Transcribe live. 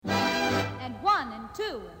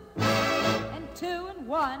2 and 2 and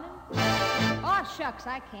 1. Aw, shucks,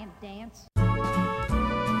 I can't dance.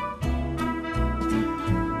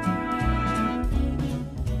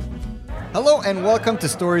 Hello and welcome to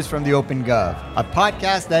Stories from the Open Gov, a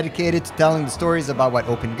podcast dedicated to telling the stories about what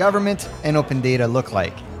open government and open data look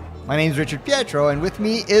like. My name is Richard Pietro, and with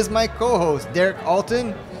me is my co-host, Derek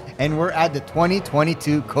Alton, and we're at the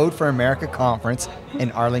 2022 Code for America Conference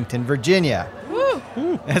in Arlington, Virginia. Woo.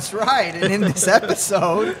 That's right, and in this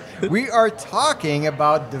episode, we are talking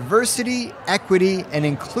about diversity, equity, and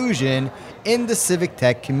inclusion in the civic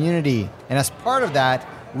tech community. And as part of that,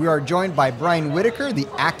 we are joined by Brian Whitaker, the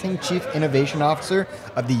Acting Chief Innovation Officer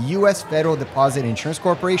of the U.S. Federal Deposit Insurance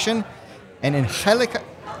Corporation, and Angelica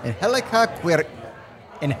Quirarte.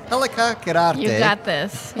 You got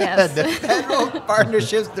this, yes. The Federal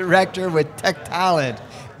Partnerships Director with Tech Talent.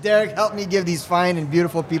 Derek, help me give these fine and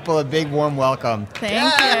beautiful people a big warm welcome. Thank you.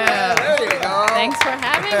 There you go. Thanks for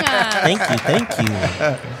having us. Thank you.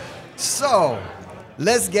 So,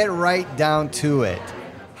 let's get right down to it.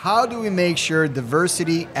 How do we make sure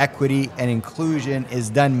diversity, equity, and inclusion is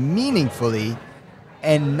done meaningfully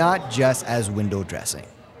and not just as window dressing?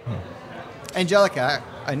 Angelica,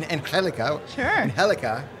 Sure.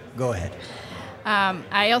 Angelica, go ahead.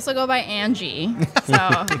 I also go by Angie,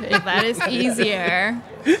 so if that is easier,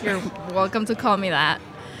 you're welcome to call me that.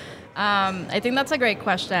 I think that's a great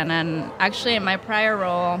question, and actually in my prior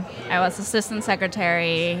role, I was Assistant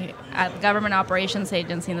Secretary at the Government Operations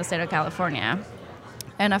Agency in the state of California.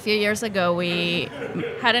 And a few years ago, we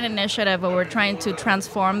had an initiative where we're trying to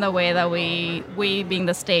transform the way that we being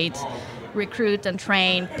the state, recruit and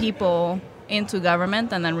train people into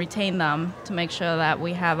government and then retain them to make sure that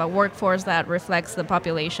we have a workforce that reflects the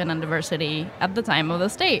population and diversity at the time of the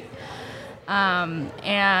state.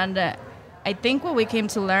 And I think what we came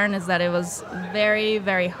to learn is that it was very,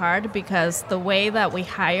 very hard because the way that we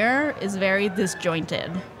hire is very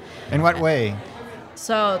disjointed. In what way?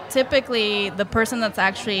 So typically, the person that's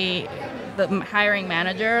actually the hiring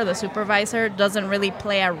manager, the supervisor, doesn't really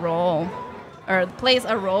play a role, or plays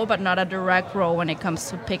a role, but not a direct role when it comes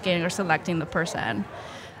to picking or selecting the person,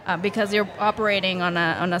 because you're operating on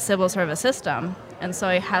a civil service system, and so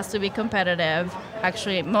it has to be competitive.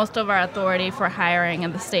 Actually, most of our authority for hiring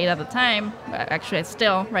in the state at the time, actually it's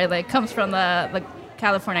still, right, like comes from the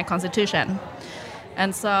California Constitution.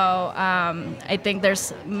 And so I think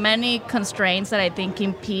there's many constraints that I think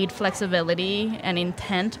impede flexibility and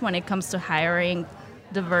intent when it comes to hiring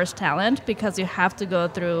diverse talent, because you have to go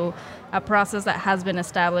through a process that has been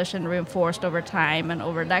established and reinforced over time and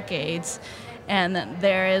over decades. And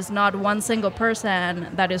there is not one single person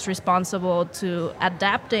that is responsible to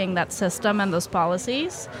adapting that system and those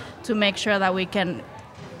policies to make sure that we can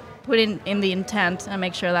put in the intent and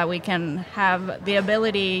make sure that we can have the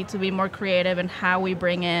ability to be more creative in how we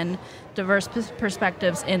bring in diverse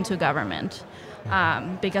perspectives into government.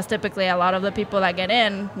 Because typically a lot of the people that get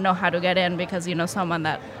in know how to get in because you know someone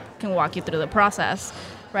that can walk you through the process,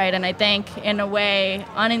 right? And I think in a way,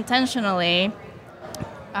 unintentionally,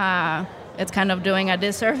 it's kind of doing a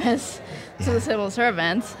disservice to the civil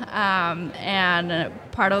servants. And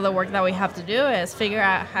part of the work that we have to do is figure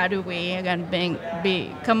out how do we, again,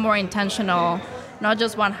 become more intentional, not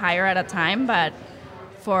just one hire at a time, but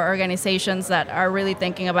for organizations that are really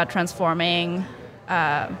thinking about transforming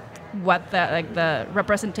what the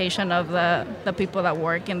representation of the people that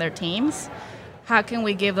work in their teams. How can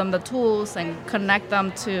we give them the tools and connect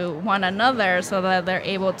them to one another so that they're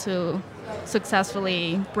able to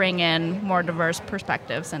successfully bring in more diverse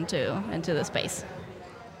perspectives into the space?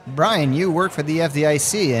 Brian, you work for the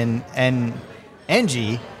FDIC, and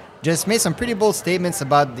Angie just made some pretty bold statements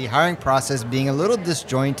about the hiring process being a little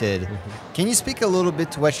disjointed. Mm-hmm. Can you speak a little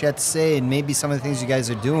bit to what she had to say and maybe some of the things you guys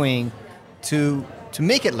are doing to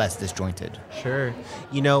make it less disjointed? Sure.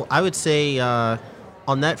 You know, I would say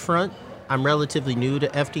on that front, I'm relatively new to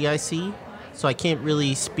FDIC, so I can't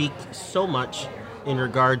really speak so much in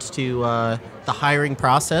regards to the hiring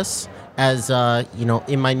process. As you know,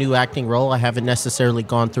 in my new acting role, I haven't necessarily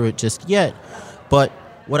gone through it just yet. But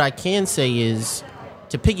what I can say is,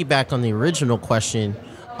 to piggyback on the original question,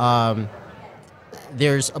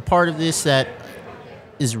 there's a part of this that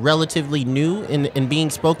is relatively new in being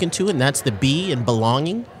spoken to, and that's the B in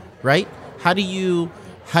belonging, right? How do you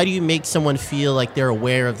make someone feel like they're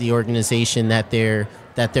aware of the organization that they're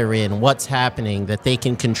in, what's happening, that they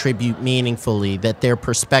can contribute meaningfully, that their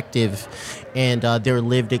perspective and their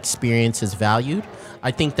lived experience is valued?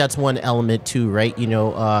 I think that's one element too, right? You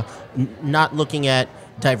know, not looking at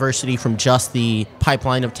diversity from just the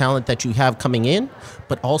pipeline of talent that you have coming in,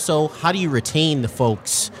 but also how do you retain the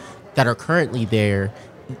folks that are currently there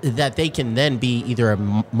that they can then be either a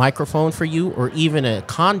microphone for you or even a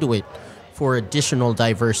conduit for additional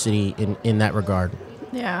diversity in that regard.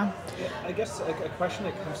 Yeah. I guess a question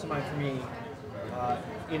that comes to mind for me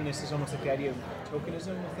in this is almost like the idea of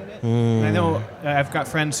tokenism within it. And I know I've got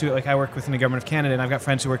friends who, like, I work within the government of Canada, and I've got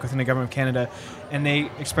friends who work within the government of Canada, and they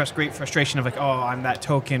express great frustration of like, oh, I'm that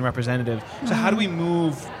token representative. So how do we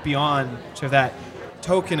move beyond sort of that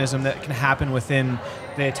tokenism that can happen within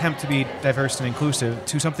the attempt to be diverse and inclusive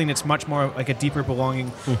to something that's much more like a deeper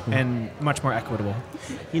belonging and much more equitable?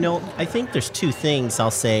 You know, I think there's two things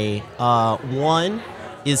I'll say. One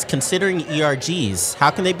is considering ERGs.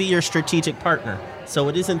 How can they be your strategic partner? So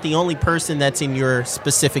it isn't the only person that's in your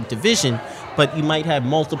specific division, but you might have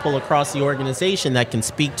multiple across the organization that can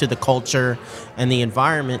speak to the culture and the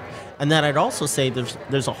environment. And then I'd also say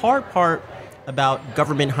there's a hard part about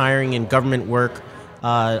government hiring and government work.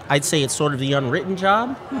 I'd say it's sort of the unwritten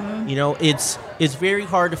job. You know, it's very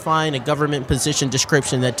hard to find a government position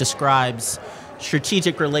description that describes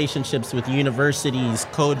strategic relationships with universities,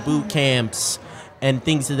 code boot camps, and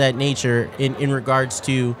things of that nature in regards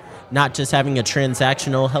to not just having a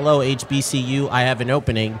transactional, hello, HBCU, I have an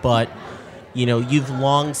opening, but, you know, you've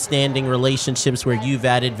long-standing relationships where you've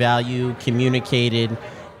added value, communicated,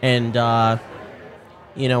 and,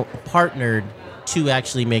 you know, partnered to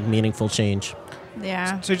actually make meaningful change.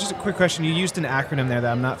 Yeah. So just a quick question. You used an acronym there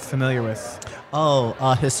that I'm not familiar with.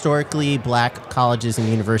 Historically black colleges and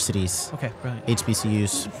universities. Okay, brilliant.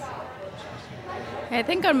 HBCUs. I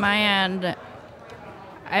think on my end,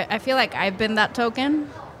 I feel like I've been that token,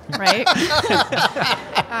 right?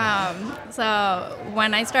 So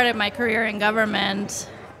when I started my career in government,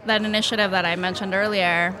 that initiative that I mentioned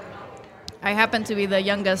earlier, I happened to be the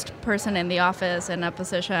youngest person in the office in a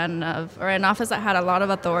position of, or an office that had a lot of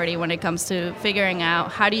authority when it comes to figuring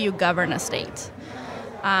out how do you govern a state.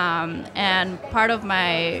 And part of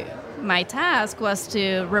my task was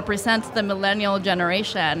to represent the millennial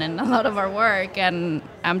generation in a lot of our work, and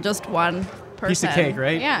I'm just one person. Piece of cake,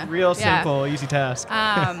 right? Yeah. Real simple, easy task.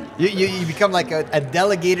 You become like a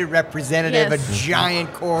delegated representative, Yes. a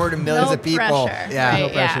giant cohort of millions no of people. Pressure, Yeah. right? No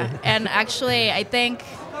pressure. Yeah. And actually, I think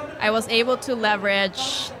I was able to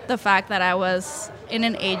leverage the fact that I was in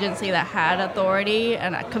an agency that had authority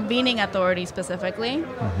and a convening authority specifically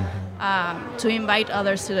to invite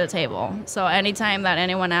others to the table. So anytime that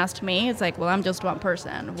anyone asked me, it's like, well, I'm just one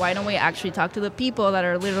person. Why don't we actually talk to the people that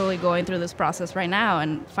are literally going through this process right now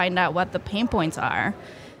and find out what the pain points are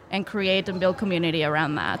and create and build community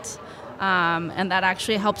around that? And that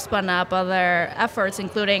actually helps spun up other efforts,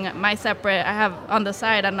 including I have on the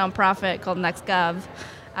side a nonprofit called NextGov,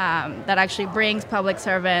 that actually brings public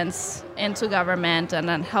servants into government and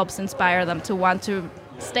then helps inspire them to want to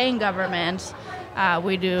stay in government.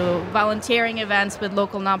 We do volunteering events with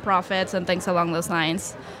local nonprofits and things along those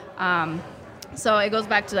lines. So it goes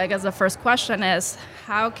back to, I guess, the first question is,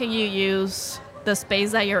 how can you use the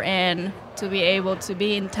space that you're in to be able to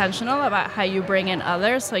be intentional about how you bring in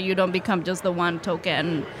others so you don't become just the one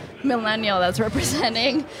token millennial that's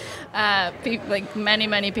representing like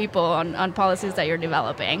many people on policies that you're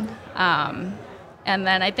developing. And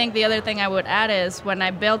then I think the other thing I would add is when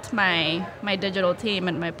I built my digital team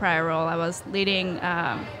in my prior role, I was leading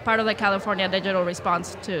part of the California digital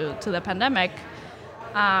response to the pandemic.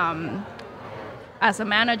 As a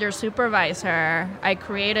manager supervisor, I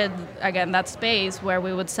created, again, that space where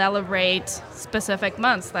we would celebrate specific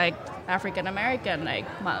months, like African American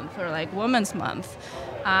month or like Women's Month.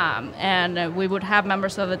 And we would have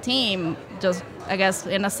members of the team just, I guess,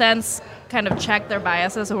 in a sense, kind of check their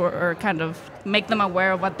biases or kind of make them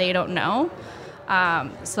aware of what they don't know.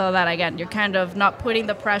 So that, again, you're kind of not putting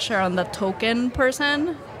the pressure on the token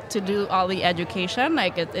person to do all the education.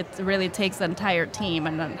 Like it really takes the entire team.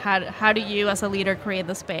 And then how do you as a leader create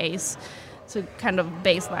the space to kind of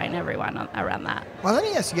baseline everyone around that? Well, let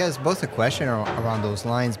me ask you guys both a question around those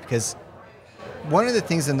lines, because one of the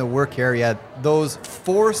things in the work area, those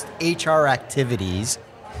forced HR activities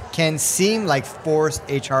can seem like forced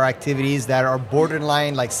HR activities that are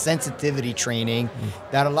borderline like sensitivity training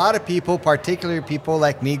that a lot of people, particularly people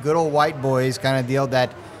like me, good old white boys kind of deal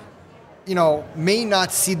that, you know, may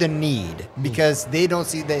not see the need because they don't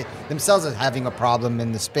see themselves as having a problem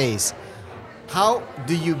in the space. How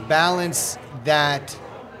do you balance that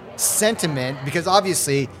sentiment? Because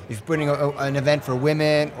obviously, if you're putting an event for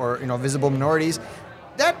women or, you know, visible minorities,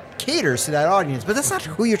 that caters to that audience, but that's not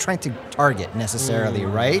who you're trying to target necessarily,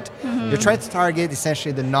 right? You're trying to target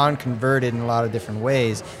essentially the non-converted in a lot of different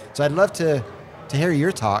ways. So I'd love to hear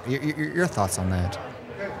your thoughts on that.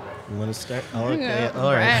 You want to start? Oh, okay. Yeah,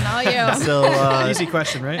 All right. Brian, all you. So, Easy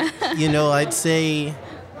question, right? you know, I'd say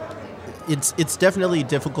it's definitely a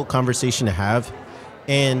difficult conversation to have,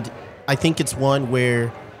 and I think it's one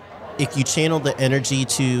where if you channel the energy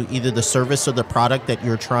to either the service or the product that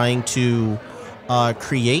you're trying to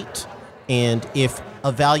create, and if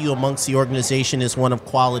a value amongst the organization is one of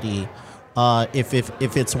quality,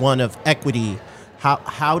 if it's one of equity,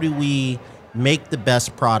 how do we make the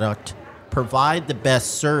best product, provide the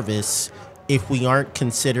best service if we aren't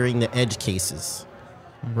considering the edge cases,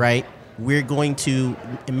 right? We're going to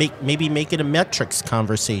make it a metrics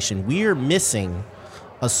conversation. We are missing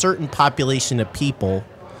a certain population of people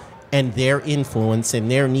and their influence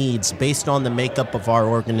and their needs based on the makeup of our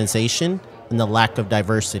organization and the lack of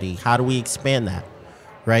diversity. How do we expand that,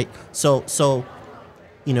 right? So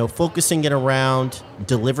focusing it around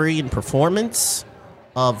delivery and performance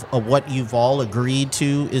of what you've all agreed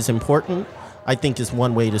to is important, I think is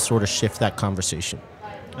one way to sort of shift that conversation.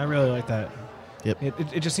 I really like that. Yep.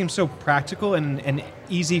 It just seems so practical and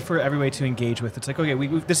easy for everybody to engage with. It's like, okay,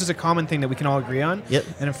 this is a common thing that we can all agree on. Yep.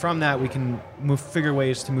 And from that, we can figure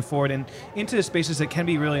ways to move forward and into spaces that can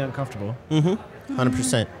be really uncomfortable.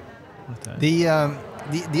 100%.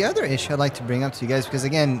 The other issue I'd like to bring up to you guys, because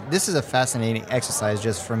again, this is a fascinating exercise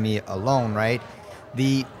just for me alone, right?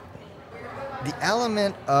 The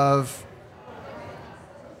element of,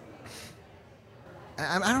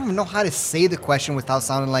 I don't even know how to say the question without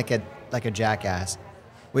sounding like a jackass,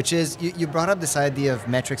 which is you brought up this idea of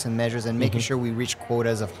metrics and measures and making sure we reach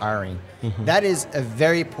quotas of hiring. That is a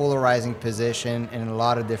very polarizing position in a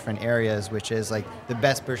lot of different areas, which is like the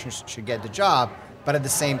best person should get the job, but at the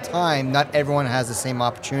same time, not everyone has the same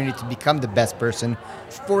opportunity to become the best person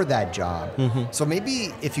for that job. So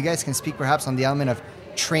maybe if you guys can speak perhaps on the element of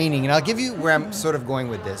training, and I'll give you where I'm sort of going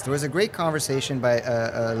with this. There was a great conversation by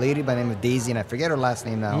a lady by the name of Daisy, and I forget her last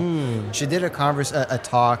name now. She did a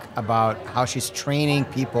talk about how she's training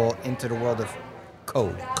people into the world of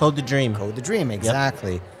code. Code the dream. Code the dream,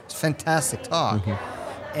 exactly. Yep. It's a fantastic talk.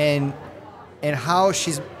 And how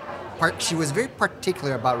she was very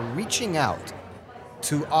particular about reaching out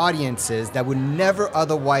to audiences that would never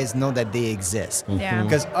otherwise know that they exist. Yeah.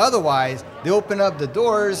 Because otherwise, they open up the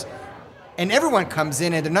doors and everyone comes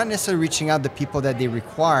in and they're not necessarily reaching out to the people that they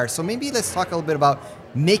require. So maybe let's talk a little bit about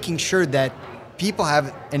making sure that people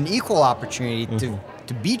have an equal opportunity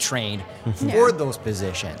to be trained for those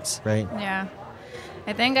positions. Right. Yeah.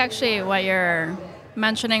 I think actually what you're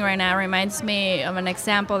mentioning right now reminds me of an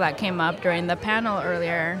example that came up during the panel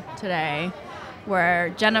earlier today, where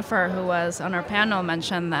Jennifer, who was on our panel,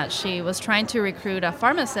 mentioned that she was trying to recruit a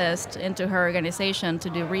pharmacist into her organization to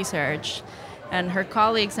do research. And her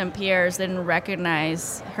colleagues and peers didn't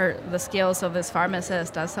recognize the skills of this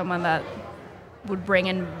pharmacist as someone that would bring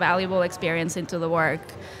in valuable experience into the work.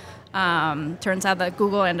 Turns out that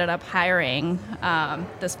Google ended up hiring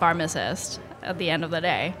this pharmacist at the end of the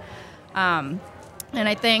day. And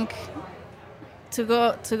I think to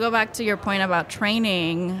go back to your point about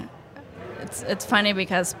training, it's funny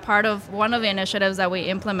because one of the initiatives that we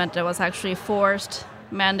implemented was actually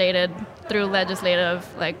mandated through legislative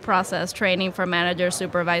process training for managers,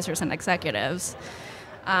 supervisors, and executives,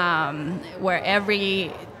 where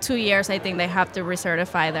every 2 years I think they have to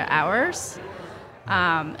recertify their hours.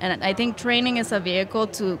 And I think training is a vehicle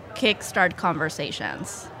to kickstart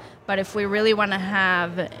conversations. But if we really want to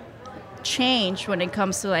have change when it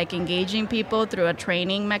comes to engaging people through a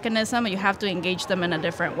training mechanism, you have to engage them in a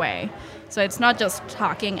different way. So it's not just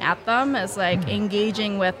talking at them, it's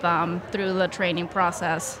engaging with them through the training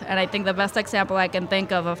process. And I think the best example I can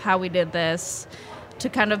think of how we did this to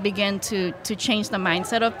kind of begin to change the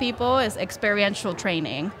mindset of people is experiential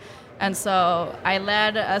training. And so I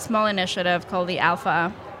led a small initiative called the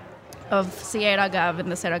Alpha of CA.gov in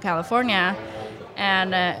the state of California.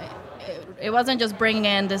 And it wasn't just bringing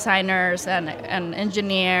in designers and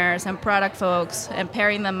engineers and product folks and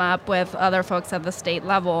pairing them up with other folks at the state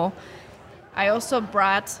level. I also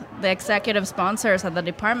brought the executive sponsors at the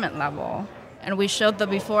department level. And we showed the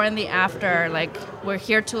before and the after, we're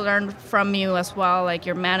here to learn from you as well.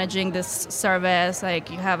 You're managing this service,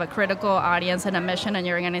 you have a critical audience and a mission in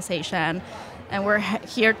your organization. And we're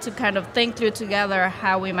here to kind of think through together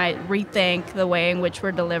how we might rethink the way in which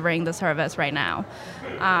we're delivering the service right now.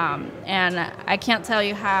 And I can't tell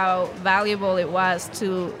you how valuable it was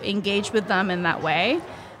to engage with them in that way,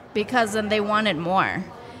 because then they wanted more.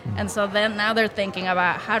 And so then now they're thinking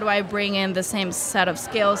about how do I bring in the same set of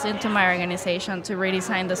skills into my organization to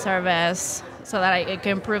redesign the service so that it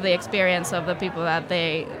can improve the experience of the people that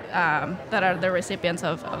that are the recipients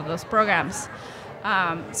of those programs.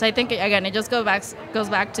 So I think, again, it just goes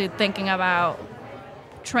back to thinking about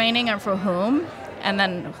training and for whom, and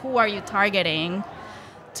then who are you targeting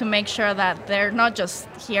to make sure that they're not just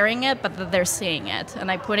hearing it, but that they're seeing it, and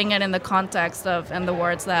like putting it in the context of and the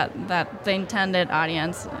words that the intended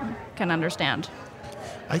audience can understand.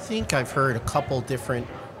 I think I've heard a couple different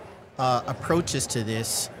approaches to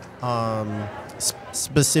this,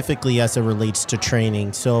 specifically as it relates to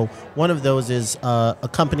training. So one of those is a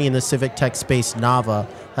company in the civic tech space, Nava,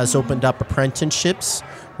 has opened up apprenticeships,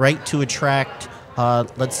 right, to attract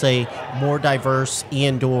let's say, more diverse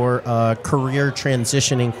and/or career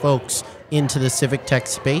transitioning folks into the civic tech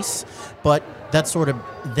space. But that sort of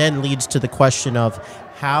then leads to the question of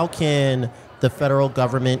how can the federal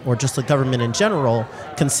government, or just the government in general,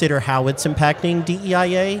 consider how it's impacting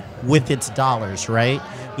DEIA with its dollars, right?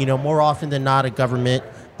 You know, more often than not, a government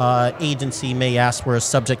agency may ask for a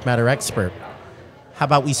subject matter expert. How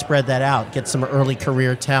about we spread that out, get some early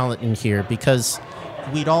career talent in here? Because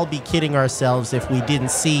we'd all be kidding ourselves if we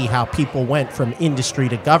didn't see how people went from industry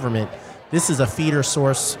to government. This is a feeder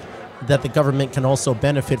source that the government can also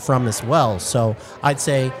benefit from as well. So I'd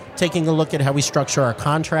say taking a look at how we structure our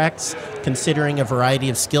contracts, considering a variety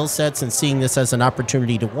of skill sets, and seeing this as an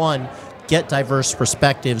opportunity to, one, get diverse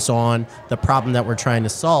perspectives on the problem that we're trying to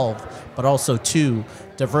solve, but also, two,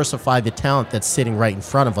 diversify the talent that's sitting right in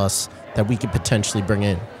front of us that we could potentially bring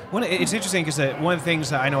in. It's interesting because one of the things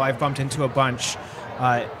that I know I've bumped into a bunch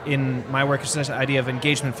in my work is this idea of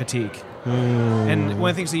engagement fatigue. And one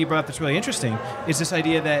of the things that you brought up that's really interesting is this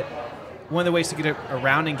idea that one of the ways to get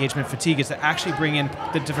around engagement fatigue is to actually bring in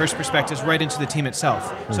the diverse perspectives right into the team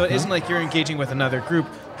itself. So it isn't like you're engaging with another group.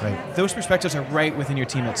 Right. Those perspectives are right within your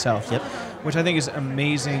team itself, Yep. which I think is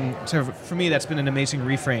amazing. So for me, that's been an amazing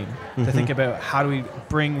reframe to think about how do we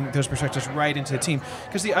bring those perspectives right into the team.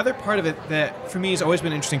 Because the other part of it that for me has always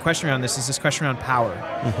been an interesting question around this is this question around power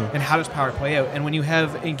and how does power play out. And when you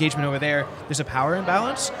have engagement over there, there's a power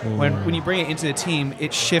imbalance. When you bring it into the team,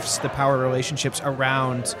 it shifts the power relationships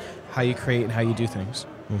around how you create and how you do things.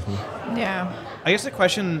 Yeah. I guess the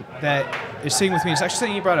question that is sitting with me is actually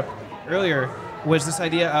something you brought up earlier, was this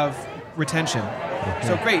idea of retention.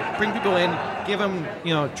 So great, bring people in, give them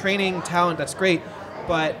training, talent, that's great,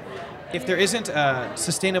 but if there isn't a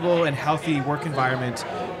sustainable and healthy work environment,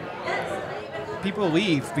 people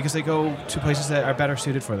leave because they go to places that are better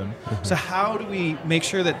suited for them. So how do we make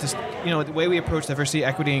sure that this, the way we approach diversity,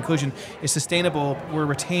 equity, and inclusion is sustainable? We're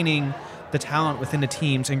retaining the talent within the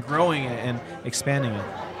teams and growing it and expanding it.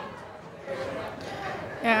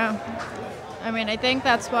 Yeah. I mean, I think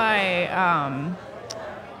that's why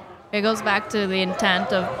it goes back to the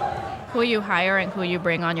intent of who you hire and who you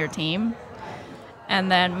bring on your team. And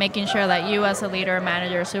then making sure that you as a leader,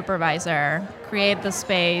 manager, supervisor create the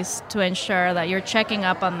space to ensure that you're checking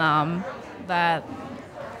up on them, that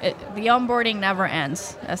the onboarding never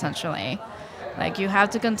ends, essentially. Like, you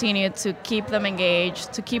have to continue to keep them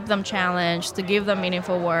engaged, to keep them challenged, to give them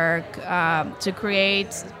meaningful work, to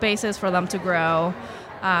create spaces for them to grow.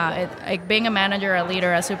 Like being a manager, a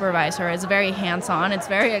leader, a supervisor is very hands-on. It's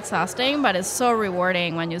very exhausting, but it's so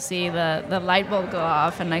rewarding when you see the light bulb go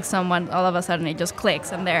off and like someone, all of a sudden it just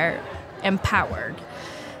clicks and they're empowered.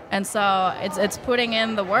 And so it's putting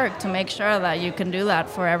in the work to make sure that you can do that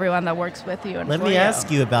for everyone that works with you. And Let me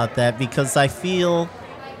ask you about that, because I feel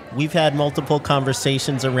we've had multiple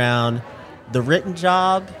conversations around the written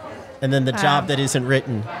job and then the job that isn't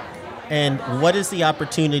written. And what is the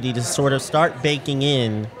opportunity to sort of start baking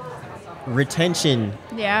in retention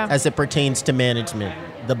as it pertains to management,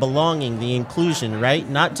 the belonging, the inclusion, right?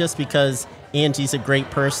 Not just because Angie's a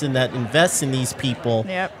great person that invests in these people.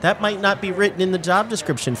 Yep. That might not be written in the job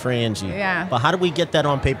description for Angie. Yeah. But how do we get that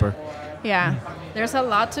on paper? Yeah. There's a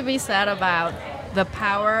lot to be said about the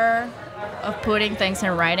power of putting things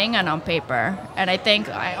in writing and on paper. And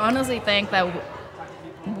I honestly think that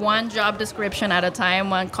one job description at a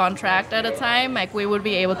time, one contract at a time, like we would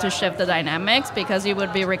be able to shift the dynamics, because you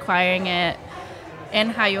would be requiring it in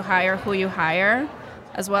how you hire, who you hire,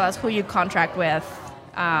 as well as who you contract with,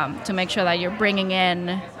 to make sure that you're bringing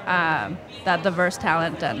in that diverse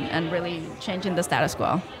talent and really changing the status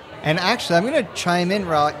quo. And actually, I'm going to chime in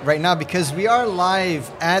right now because we are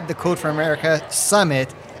live at the Code for America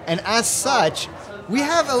Summit, and as such, we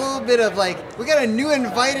have a little bit of we got a new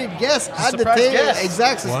invited guest at the table. Guest.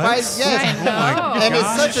 Exact surprise guest. I know. And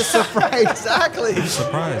it's such a surprise. Exactly.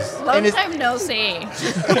 Surprise. Long time no see.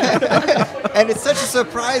 And it's such a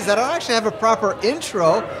surprise that I don't actually have a proper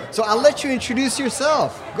intro, so I'll let you introduce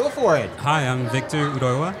yourself. Go for it. Hi, I'm Victor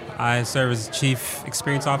Udoiwa. I serve as Chief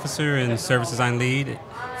Experience Officer and Service Design Lead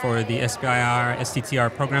for the SBIR,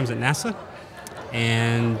 STTR programs at NASA,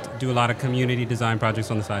 and do a lot of community design projects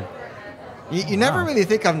on the side. You never really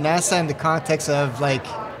think of NASA in the context of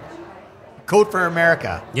Code for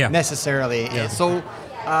America necessarily. Yeah. So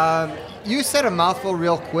You said a mouthful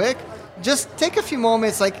real quick. Just take a few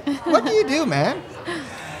moments. Like, what do you do, man?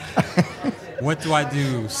 What do I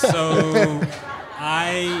do? So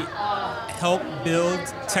I help build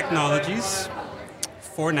technologies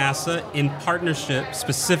for NASA in partnership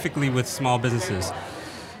specifically with small businesses.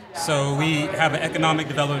 So we have an economic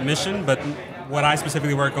development mission, but what I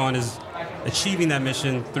specifically work on is achieving that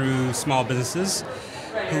mission through small businesses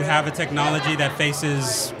who have a technology that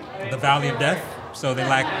faces the valley of death. So they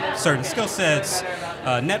lack certain skill sets,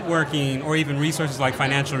 networking, or even resources like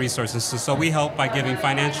financial resources. So we help by giving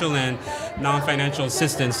financial and non-financial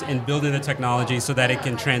assistance in building the technology so that it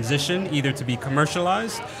can transition either to be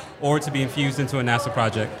commercialized or to be infused into a NASA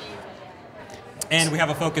project. And we have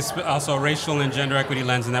a focus also racial and gender equity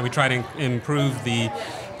lens in that we try to improve the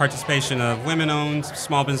participation of women-owned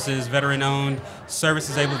small businesses, veteran-owned,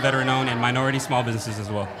 service-disabled veteran-owned, and minority small businesses as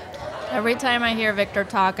well. Every time I hear Victor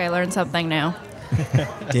talk, I learn something new.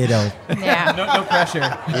 Ditto. Yeah. No pressure.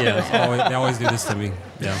 Yeah, they always do this to me.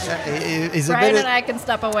 Yeah. Is a Brian bit and I can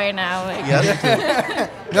step away now. Like,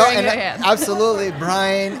 No, Very and good hand. absolutely,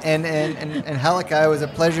 Brian and Halika, it was a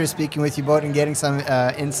pleasure speaking with you both and getting some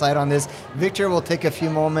insight on this. Victor will take a few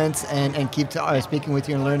moments and keep speaking with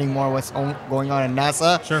you and learning more what's going on in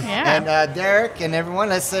NASA. Sure. Yeah. And Derek and everyone,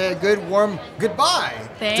 let's say a good warm goodbye to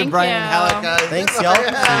Thank Brian you. and Halika. Thanks, y'all.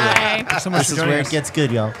 Bye. So much This for is joining where us. it gets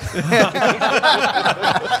good, y'all.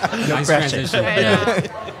 Nice pressure. transition. I Yeah. know.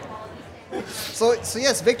 So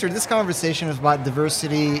yes, Victor, this conversation is about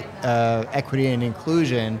diversity, equity, and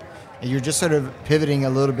inclusion. And you're just sort of pivoting a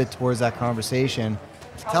little bit towards that conversation.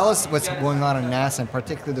 Tell us what's going on in NASA, and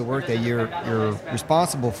particularly the work that you're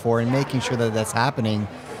responsible for in making sure that that's happening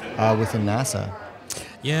within NASA.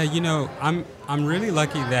 Yeah, I'm really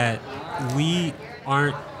lucky that we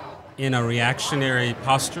aren't in a reactionary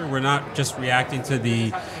posture. We're not just reacting to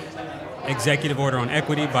the executive order on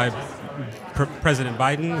equity by President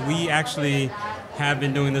Biden. We actually have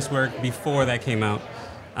been doing this work before that came out.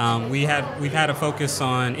 We've had a focus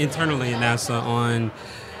on internally in NASA on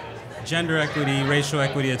gender equity, racial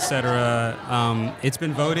equity, etc. It's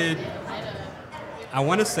been voted, I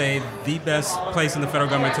want to say, the best place in the federal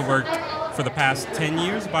government to work for the past 10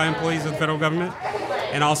 years by employees of the federal government,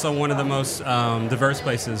 and also one of the most diverse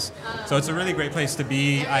places. So it's a really great place to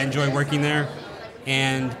be. I enjoy working there,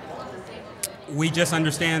 and we just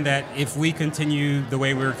understand that if we continue the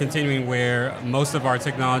way we're continuing, where most of our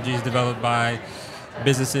technology is developed by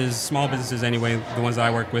businesses, small businesses anyway, the ones that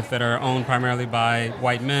I work with, that are owned primarily by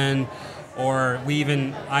white men, or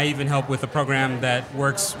I even help with a program that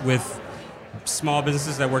works with small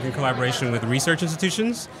businesses that work in collaboration with research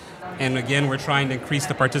institutions. And again, we're trying to increase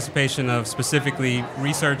the participation of specifically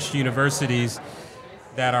research universities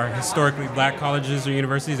that are historically black colleges or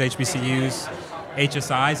universities, HBCUs,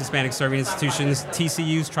 HSIs, Hispanic Serving Institutions,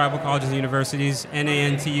 TCUs, tribal colleges and universities,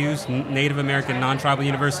 NANTUs, Native American non-tribal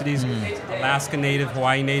universities, Alaska Native,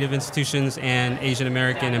 Hawaii Native institutions, and Asian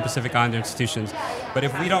American and Pacific Islander institutions. But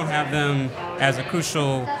if we don't have them as a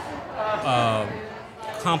crucial,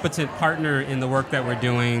 competent partner in the work that we're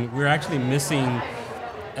doing, we're actually missing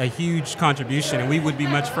a huge contribution, and we would be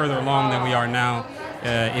much further along than we are now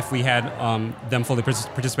if we had them fully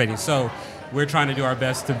participating. So we're trying to do our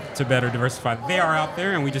best to better diversify. They are out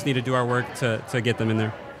there, and we just need to do our work to get them in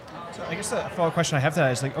there. So I guess the follow-up question I have to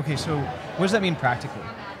that is like, okay, so what does that mean practically?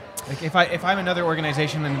 Like if I'm another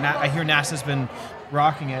organization and I hear NASA's been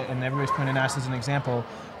rocking it and everybody's pointing to NASA as an example,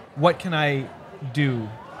 what can I do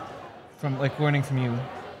from like learning from you?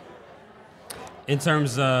 In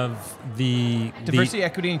terms of the Diversity,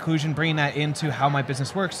 equity, inclusion, bringing that into how my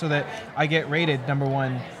business works so that I get rated number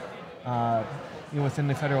one within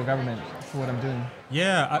the federal government for what I'm doing.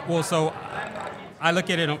 Yeah, so I look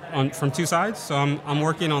at it from two sides. So I'm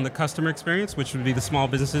working on the customer experience, which would be the small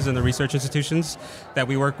businesses and the research institutions that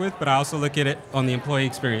we work with, but I also look at it on the employee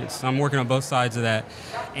experience. I'm working on both sides of that.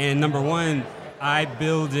 And number one, I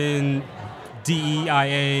build in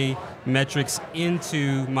DEIA metrics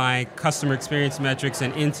into my customer experience metrics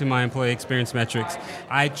and into my employee experience metrics.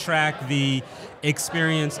 I track the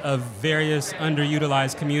experience of various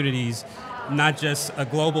underutilized communities, not just a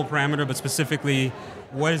global parameter, but specifically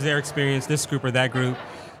what is their experience, this group or that group,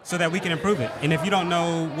 so that we can improve it. And if you don't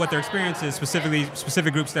know what their experience is,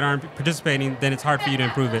 specific groups that aren't participating, then it's hard for you to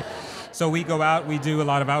improve it. So we go out, we do a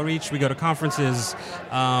lot of outreach, we go to conferences,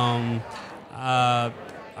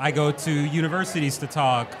 I go to universities to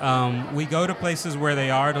talk. We go to places where they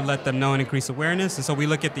are to let them know and increase awareness. And so we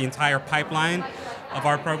look at the entire pipeline of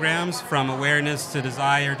our programs, from awareness to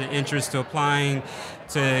desire to interest to applying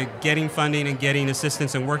to getting funding and getting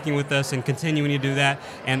assistance and working with us and continuing to do that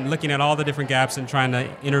and looking at all the different gaps and trying to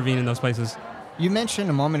intervene in those places. You mentioned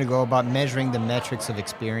a moment ago about measuring the metrics of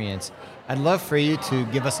experience. I'd love for you to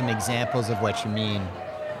give us some examples of what you mean.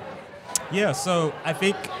 Yeah, so I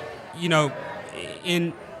think, you know,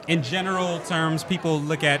 in general terms, people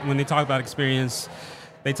look at, when they talk about experience,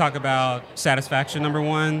 they talk about satisfaction, number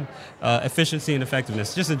one, efficiency and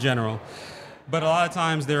effectiveness, just in general. But a lot of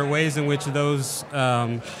times there are ways in which those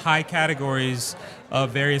high categories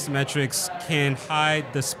of various metrics can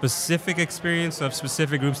hide the specific experience of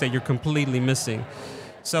specific groups that you're completely missing.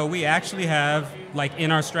 So we actually have, like in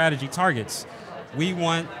our strategy, targets. We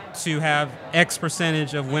want to have X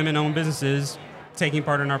percentage of women-owned businesses taking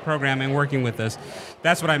part in our program and working with us.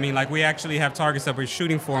 That's what I mean. Like, we actually have targets that we're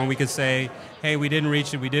shooting for, and we could say, hey, we didn't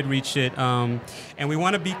reach it, we did reach it. And we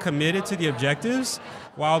want to be committed to the objectives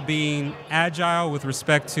while being agile with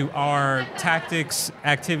respect to our tactics,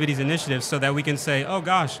 activities, initiatives, so that we can say, oh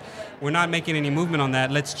gosh, we're not making any movement on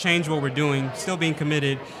that. Let's change what we're doing, still being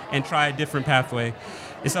committed, and try a different pathway.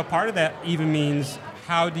 And so part of that even means,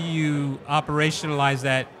 how do you operationalize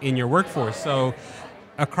that in your workforce? So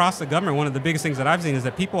across the government, one of the biggest things that I've seen is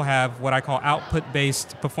that people have what I call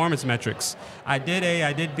output-based performance metrics. I did A,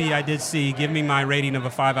 I did B, I did C, give me my rating of a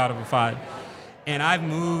 5 out of a 5. And I've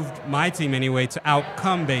moved my team anyway to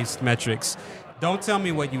outcome-based metrics. Don't tell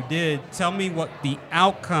me what you did, tell me what the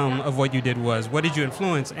outcome of what you did was. What did you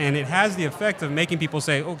influence? And it has the effect of making people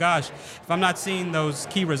say, oh gosh, if I'm not seeing those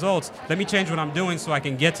key results, let me change what I'm doing so I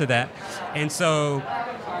can get to that. And so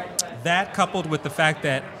that, coupled with the fact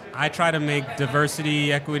that I try to make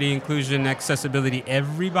diversity, equity, inclusion, accessibility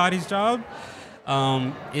everybody's job,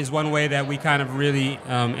 is one way that we kind of really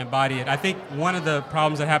embody it. I think one of the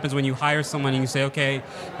problems that happens when you hire someone and you say, okay,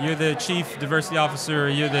 you're the chief diversity officer, or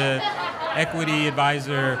you're the equity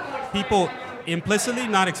advisor, people implicitly,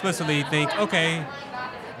 not explicitly, think, okay,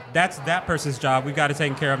 that's that person's job, we've got it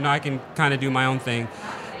taken care of, now I can kind of do my own thing.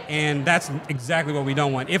 And that's exactly what we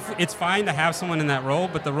don't want. If it's fine to have someone in that role,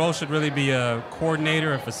 but the role should really be a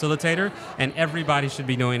coordinator, a facilitator, and everybody should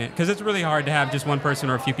be doing it. Because it's really hard to have just one person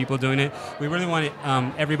or a few people doing it. We really want it,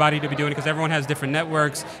 everybody to be doing it, because everyone has different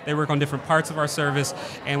networks, they work on different parts of our service,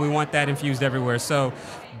 and we want that infused everywhere. So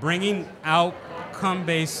bringing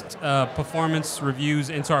outcome-based performance reviews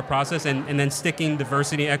into our process, and then sticking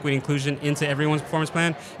diversity, equity, inclusion into everyone's performance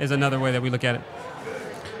plan is another way that we look at it.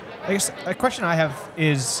 I guess a question I have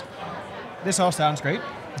is, this all sounds great.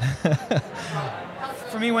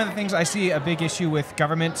 For me, one of the things I see a big issue with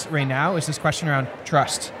government right now is this question around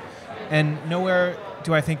trust. And nowhere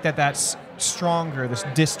do I think that that's stronger, this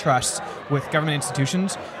distrust with government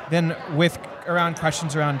institutions, than with around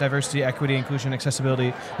questions around diversity, equity, inclusion,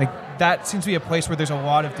 accessibility. Like, that seems to be a place where there's a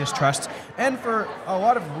lot of distrust, and for a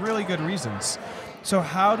lot of really good reasons. So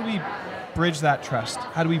how do we bridge that trust?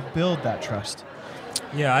 How do we build that trust?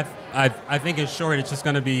 Yeah, I think in short, it's just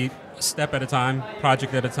going to be step at a time,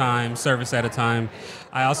 project at a time, service at a time.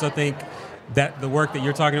 I also think that the work that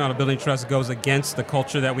you're talking about of building trust goes against the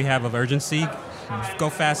culture that we have of urgency. Go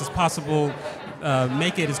fast as possible,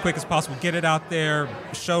 make it as quick as possible, get it out there,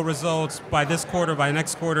 show results by this quarter, by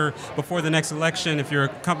next quarter, before the next election, if you're a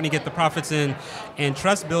company, get the profits in. And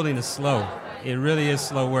trust building is slow. It really is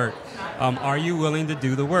slow work. Are you willing to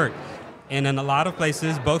do the work? And in a lot of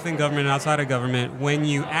places, both in government and outside of government, when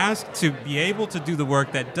you ask to be able to do the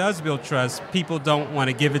work that does build trust, people don't want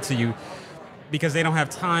to give it to you because they don't have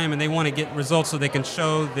time and they want to get results so they can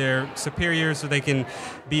show their superiors, so they can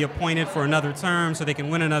be appointed for another term, so they can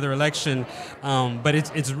win another election. But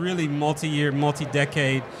it's really multi-year,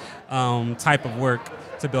 multi-decade type of work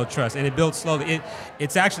to build trust, and it builds slowly.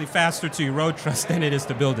 It's actually faster to erode trust than it is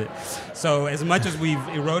to build it. So as much as we've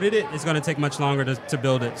eroded it, it's going to take much longer to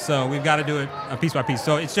build it. So we've got to do it piece by piece.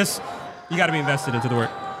 So it's just, you got to be invested into the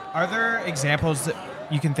work. Are there examples that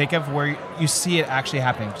you can think of where you see it actually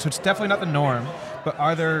happening? So it's definitely not the norm, but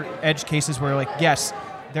are there edge cases where, like, yes,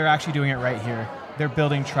 they're actually doing it right here. They're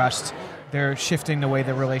building trust. They're shifting the way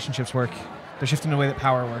that relationships work. They're shifting the way that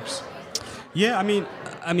power works. Yeah, I mean,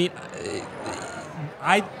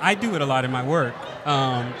 I do it a lot in my work.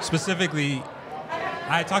 Specifically,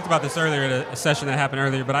 I talked about this earlier at a session that happened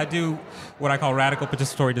earlier, but I do what I call radical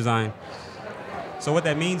participatory design. So what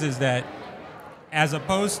that means is that, as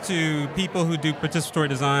opposed to people who do participatory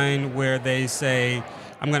design where they say,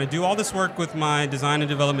 I'm going to do all this work with my design and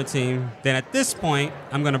development team, then at this point,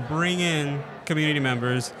 I'm going to bring in community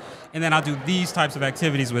members, and then I'll do these types of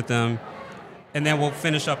activities with them, and then we'll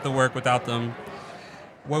finish up the work without them.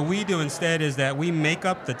 What we do instead is that we make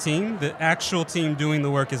up the team. The actual team doing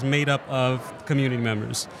the work is made up of community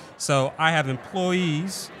members. So I have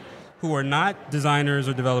employees who are not designers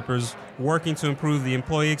or developers working to improve the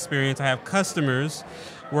employee experience. I have customers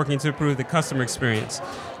working to improve the customer experience.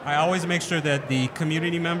 I always make sure that the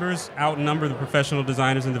community members outnumber the professional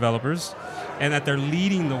designers and developers, and that they're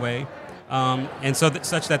leading the way, and so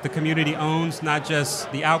such that the community owns not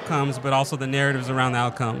just the outcomes, but also the narratives around the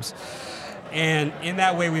outcomes. And in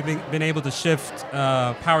that way, we've been able to shift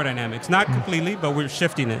power dynamics. Not completely, but we're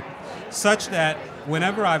shifting it, such that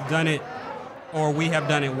whenever I've done it, or we have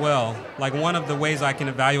done it well, like one of the ways I can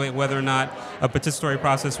evaluate whether or not a participatory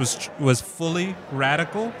process was fully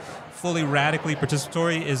radically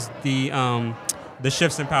participatory is the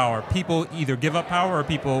shifts in power. People either give up power or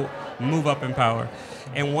people move up in power.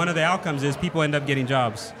 And one of the outcomes is people end up getting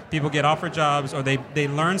jobs. People get offered jobs, or they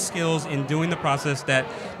learn skills in doing the process that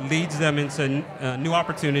leads them into new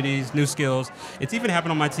opportunities, new skills. It's even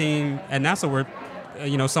happened on my team at NASA where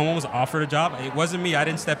someone was offered a job. It wasn't me. I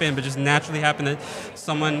didn't step in, but just naturally happened that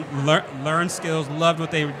someone learned skills, loved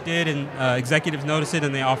what they did, and executives noticed it,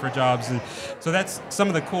 and they offered jobs. And so that's some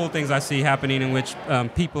of the cool things I see happening, in which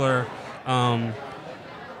people are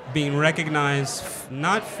being recognized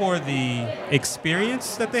not for the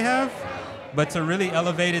experience that they have, but to really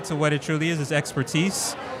elevate it to what it truly is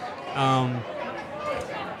expertise.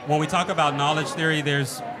 When we talk about knowledge theory,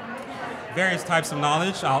 there's various types of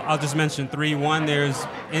knowledge. I'll just mention three. One, there's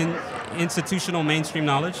institutional mainstream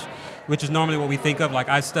knowledge, which is normally what we think of, like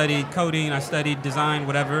I studied coding, I studied design,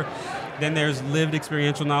 whatever. Then there's lived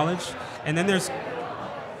experiential knowledge. And then there's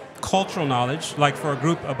cultural knowledge, like for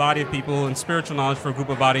a body of people, and spiritual knowledge for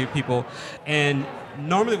a body of people. And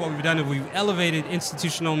normally what we've done is we've elevated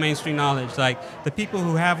institutional mainstream knowledge, like the people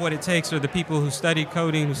who have what it takes are the people who studied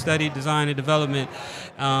coding, who studied design and development.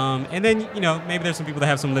 And then, maybe there's some people that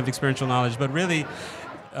have some lived experiential knowledge, but really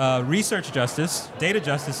research justice, data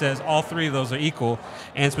justice says all three of those are equal.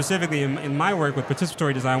 And specifically in my work with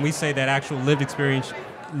participatory design, we say that actual lived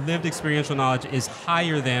experiential knowledge is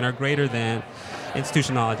higher than or greater than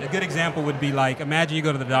institutional knowledge. A good example would be like, imagine you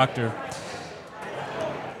go to the doctor.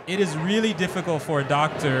 It is really difficult for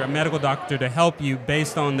a medical doctor, to help you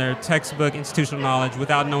based on their textbook institutional knowledge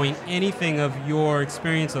without knowing anything of your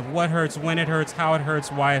experience of what hurts, when it hurts, how it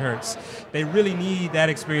hurts, why it hurts. They really need that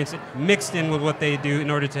experience mixed in with what they do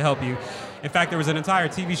in order to help you. In fact, there was an entire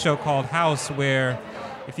TV show called House where,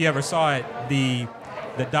 if you ever saw it, the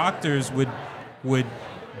doctors would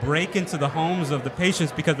break into the homes of the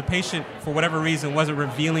patients because the patient, for whatever reason, wasn't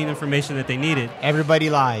revealing information that they needed. Everybody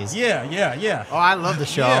lies. Yeah. Oh, I love the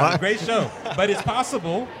show. Yeah, great show. But it's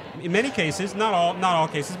possible, in many cases, not all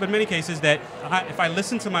cases, but in many cases, that if I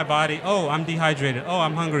listen to my body, oh, I'm dehydrated, oh,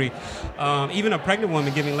 I'm hungry. Even a pregnant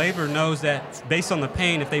woman giving labor knows that based on the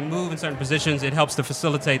pain, if they move in certain positions, it helps to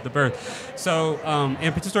facilitate the birth. So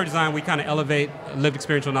in participatory design, we kind of elevate lived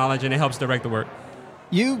experiential knowledge, and it helps direct the work.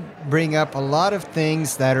 You bring up a lot of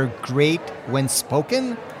things that are great when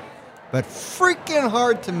spoken, but freaking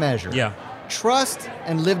hard to measure. Yeah. Trust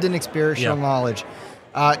and lived and experiential knowledge.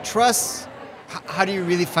 Trust, how do you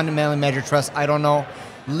really fundamentally measure trust? I don't know.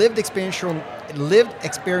 Lived experiential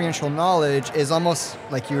knowledge is almost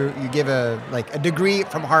like you give a degree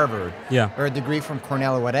from Harvard, or a degree from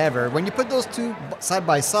Cornell or whatever. When you put those two side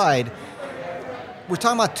by side, we're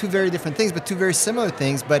talking about two very different things, but two very similar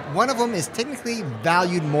things. But one of them is technically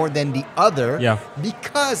valued more than the other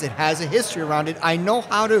because it has a history around it. I know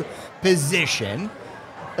how to position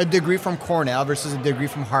a degree from Cornell versus a degree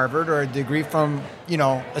from Harvard, or a degree from,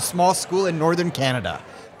 a small school in northern Canada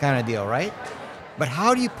kind of deal, right? But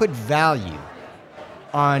how do you put value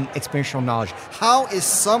on experiential knowledge? How is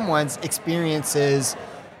someone's experiences,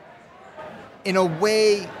 in a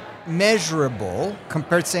way, measurable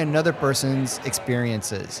compared to, say, another person's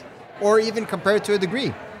experiences, or even compared to a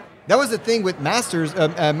degree? That was the thing with masters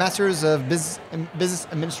of business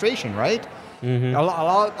administration, right? Mm-hmm.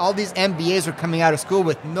 All these MBAs were coming out of school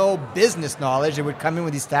with no business knowledge. They would come in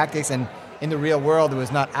with these tactics, and in the real world, it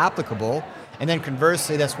was not applicable. And then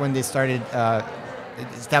conversely, that's when they started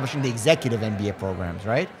establishing the executive MBA programs,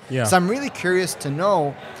 right? Yeah. So I'm really curious to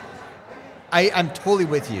know. I'm totally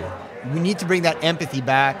with you. We need to bring that empathy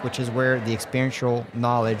back, which is where the experiential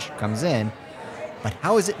knowledge comes in. But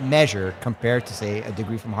how is it measured compared to, say, a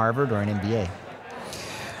degree from Harvard or an MBA?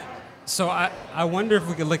 So I wonder if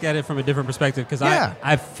we could look at it from a different perspective, because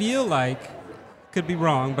I feel like, could be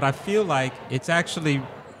wrong, but I feel like it's actually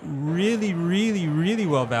really, really, really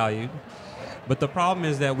well valued. But the problem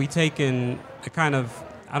is that we take in a kind of,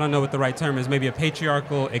 I don't know what the right term is, maybe a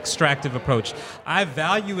patriarchal, extractive approach. I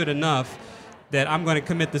value it enough that I'm going to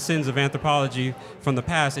commit the sins of anthropology from the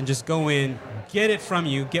past and just go in, get it from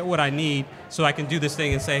you, get what I need, so I can do this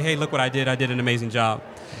thing and say, hey, look what I did an amazing job.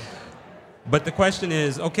 But the question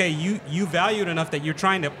is, okay, you value it enough that you're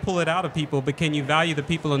trying to pull it out of people, but can you value the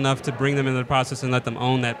people enough to bring them into the process and let them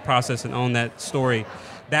own that process and own that story?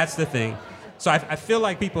 That's the thing. So I feel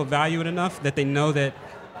like people value it enough that they know that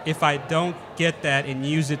if I don't get that and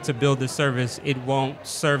use it to build this service, it won't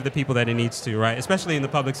serve the people that it needs to, right? Especially in the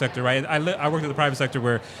public sector, right? I worked in the private sector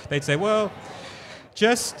where they'd say, well,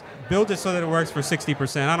 just build it so that it works for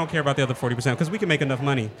 60%. I don't care about the other 40% because we can make enough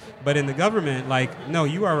money. But in the government, like, no,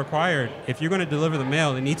 you are required. If you're going to deliver the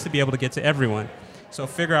mail, it needs to be able to get to everyone. So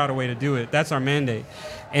figure out a way to do it. That's our mandate.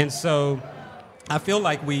 And so I feel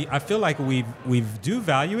like we do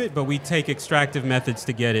value it, but we take extractive methods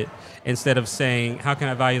to get it instead of saying, how can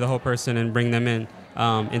I value the whole person and bring them in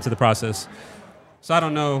into the process? So I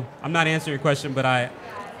don't know. I'm not answering your question, but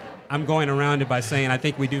I'm going around it by saying I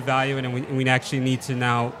think we do value it, and we actually need to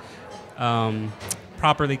now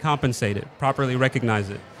properly compensate it, properly recognize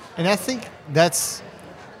it. And I think that's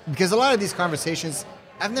because a lot of these conversations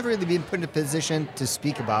I've never really been put in a position to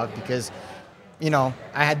speak about because,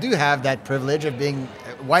 I do have that privilege of being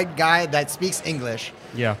a white guy that speaks English,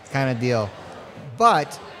 kind of deal.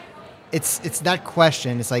 But it's that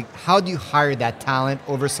question. It's like, how do you hire that talent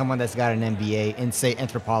over someone that's got an MBA in, say,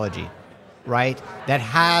 anthropology, right? That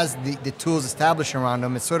has the tools established around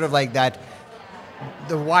them. It's sort of like that,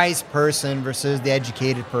 the wise person versus the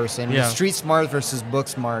educated person, the street smarts versus book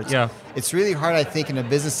smarts. Yeah. It's really hard, I think, in a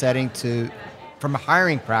business setting from a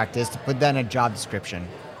hiring practice, to put that in a job description,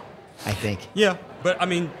 I think. Yeah, but I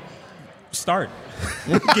mean, start.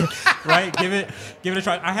 Right? Give it a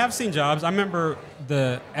try. I have seen jobs. I remember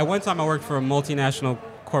at one time I worked for a multinational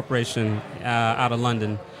corporation out of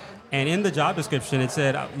London, and in the job description it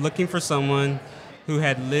said, looking for someone who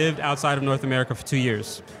had lived outside of North America for 2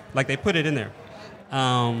 years. Like, they put it in there.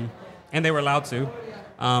 And they were allowed to.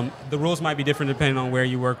 The rules might be different depending on where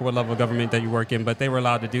you work, what level of government that you work in, but they were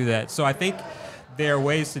allowed to do that. So I think there are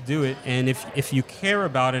ways to do it, and if you care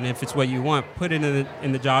about it and if it's what you want, put it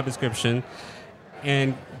in the job description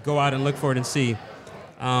and go out and look for it and see.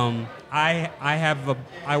 I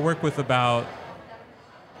work with about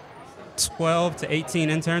 12 to 18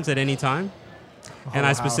 interns at any time, and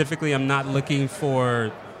I specifically am not looking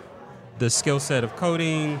for the skill set of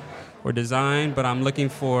coding or design, but I'm looking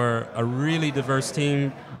for a really diverse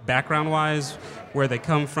team background-wise, where they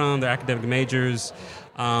come from, their academic majors,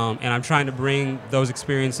 and I'm trying to bring those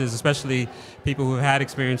experiences, especially people who have had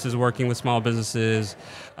experiences working with small businesses,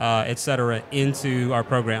 et cetera, into our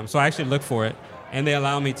program. So I actually look for it, and they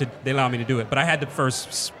allow me to do it. But I had to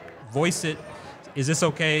first voice it. Is this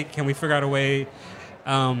okay? Can we figure out a way?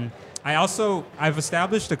 I've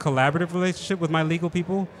established a collaborative relationship with my legal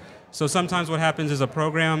people. So sometimes what happens is a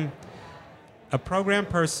program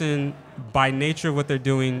person, by nature of what they're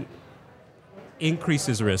doing,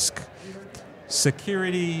 increases risk.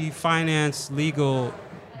 Security, finance, legal,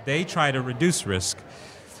 they try to reduce risk.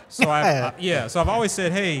 So I've always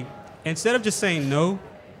said, hey, instead of just saying no,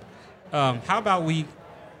 how about we,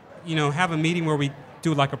 have a meeting where we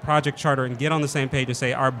do like a project charter and get on the same page and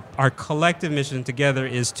say our collective mission together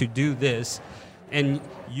is to do this, and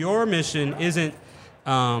your mission isn't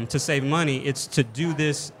to save money, it's to do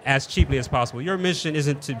this as cheaply as possible. Your mission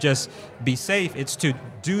isn't to just be safe, it's to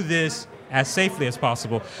do this as safely as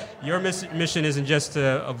possible. Your mission isn't just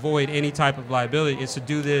to avoid any type of liability, it's to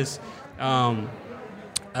do this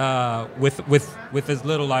with as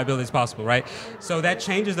little liability as possible, right? So that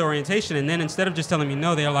changes the orientation, and then instead of just telling me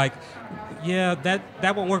no, they're like, yeah,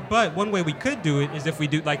 that won't work, but one way we could do it is if we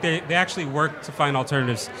do, like, they actually work to find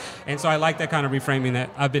alternatives. And so I like that kind of reframing that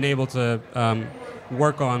I've been able to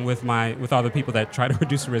work on with other people that try to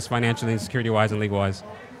reduce the risk financially and security-wise and legal-wise.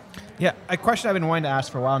 Yeah, a question I've been wanting to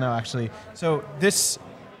ask for a while now, actually. So this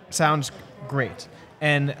sounds great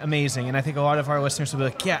and amazing, and I think a lot of our listeners will be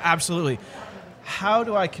like, yeah, absolutely. How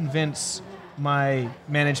do I convince my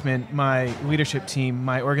management, my leadership team,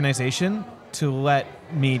 my organization to let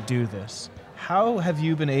me do this? How have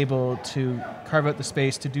you been able to carve out the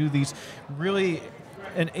space to do these really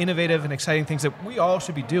innovative and exciting things that we all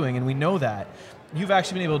should be doing, and we know that? You've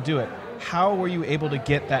actually been able to do it. How were you able to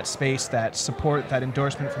get that space, that support, that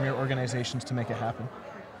endorsement from your organizations to make it happen?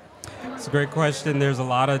 It's a great question. There's a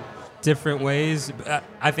lot of different ways.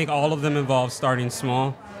 I think all of them involve starting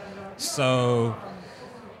small. So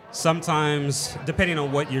sometimes, depending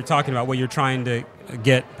on what you're talking about, what you're trying to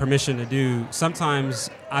get permission to do, sometimes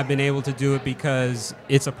I've been able to do it because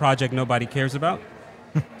it's a project nobody cares about.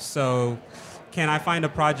 So can I find a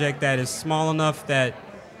project that is small enough that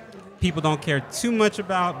people don't care too much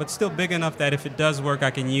about, but still big enough that if it does work, I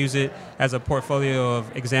can use it as a portfolio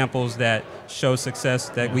of examples that show success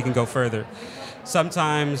that we can go further.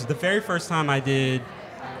 Sometimes, the very first time I did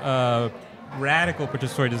radical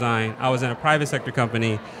participatory design, I was in a private sector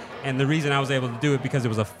company, and the reason I was able to do it because it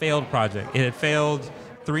was a failed project. It had failed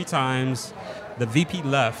 3 times. The VP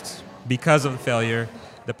left because of the failure.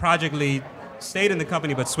 The project lead stayed in the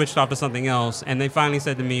company but switched off to something else, and they finally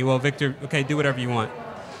said to me, well, Victor, okay, do whatever you want.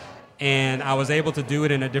 And I was able to do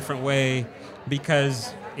it in a different way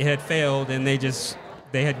because it had failed and they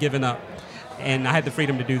had given up. And I had the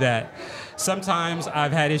freedom to do that. Sometimes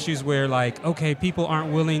I've had issues where, like, okay, people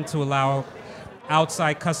aren't willing to allow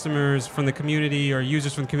outside customers from the community or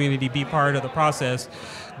users from the community be part of the process.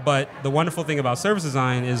 But the wonderful thing about service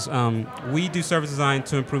design is we do service design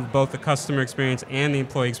to improve both the customer experience and the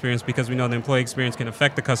employee experience, because we know the employee experience can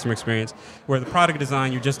affect the customer experience, where the product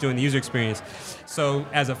design, you're just doing the user experience. So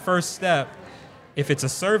as a first step, if it's a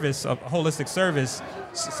service, a holistic service,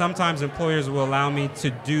 sometimes employers will allow me to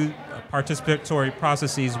do participatory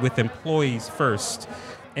processes with employees first.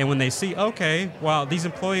 And when they see, okay, well, these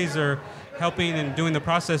employees are helping and doing the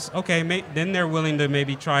process, okay, then they're willing to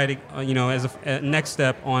maybe try to, as a next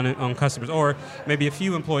step on customers, or maybe a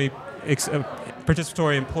few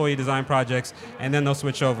participatory employee design projects, and then they'll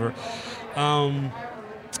switch over.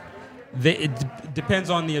 It depends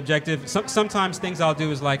on the objective. Sometimes things I'll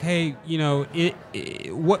do is like, hey,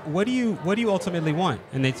 what do you ultimately want?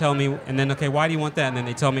 And they tell me, and then, okay, why do you want that? And then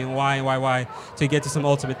they tell me why, to get to some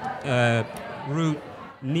ultimate root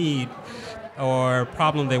need or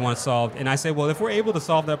problem they want solved. And I say, well, if we're able to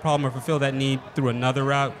solve that problem or fulfill that need through another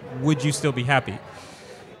route, would you still be happy?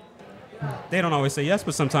 They don't always say yes,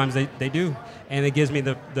 but sometimes they do, and it gives me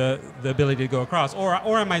the ability to go across. Or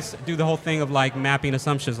I might do the whole thing of like mapping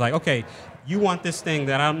assumptions, like, okay, you want this thing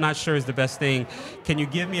that I'm not sure is the best thing. Can you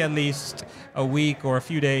give me at least a week or a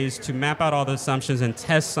few days to map out all the assumptions and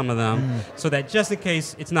test some of them, so that just in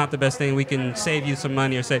case it's not the best thing, we can save you some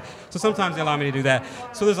money or save. So sometimes they allow me to do that.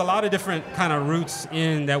 So there's a lot of different kind of routes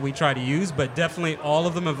in that we try to use, but definitely all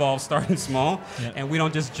of them involve starting small, and we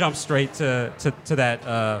don't just jump straight to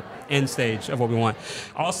that end stage of what we want.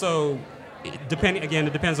 Also, it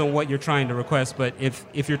depends on what you're trying to request, but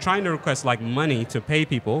if you're trying to request like money to pay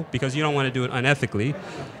people because you don't want to do it unethically,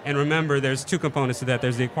 and remember there's 2 components to that.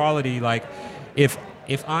 There's the equality, like if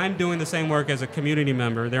I'm doing the same work as a community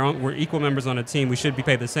member, we're equal members on a team, we should be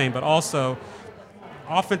paid the same, but also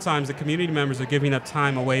oftentimes the community members are giving up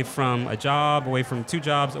time away from a job, away from 2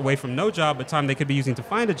 jobs, away from no job, but time they could be using to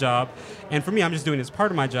find a job. And for me, I'm just doing it as part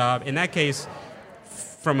of my job. In that case,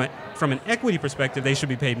 from an equity perspective, they should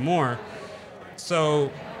be paid more.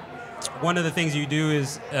 So one of the things you do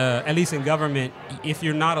is, at least in government, if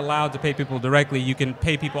you're not allowed to pay people directly, you can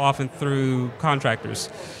pay people often through contractors.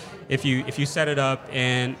 If you set it up,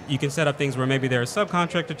 and you can set up things where maybe they're a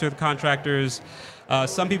subcontractor to the contractors.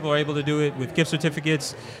 Some people are able to do it with gift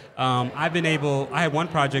certificates. I had one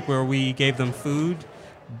project where we gave them food,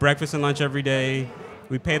 breakfast and lunch every day.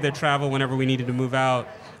 We paid their travel whenever we needed to move out.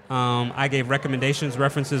 I gave recommendations,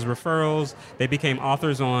 references, referrals. They became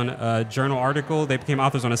authors on a journal article. They became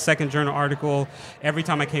authors on a second journal article. Every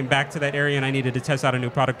time I came back to that area and I needed to test out a new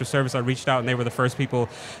product or service, I reached out, and they were the first people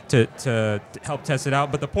to help test it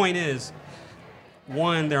out. But the point is,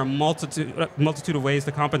 1, there are multitude of ways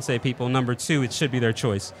to compensate people. Number 2, it should be their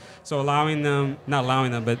choice. So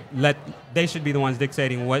they should be the ones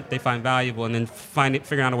dictating what they find valuable, and then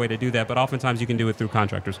figuring out a way to do that. But oftentimes you can do it through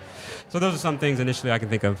contractors. So those are some things initially I can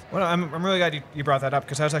think of. Well, I'm really glad you brought that up,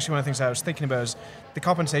 because that was actually one of the things I was thinking about. Is the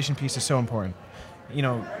compensation piece is so important.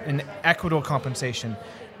 An equitable compensation.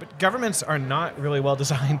 But governments are not really well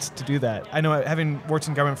designed to do that. I know, having worked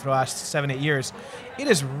in government for the last 7-8 years, it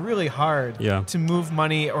is really hard to move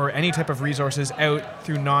money or any type of resources out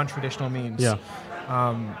through non-traditional means.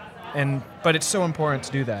 But it's so important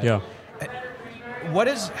to do that. Yeah. What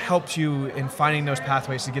has helped you in finding those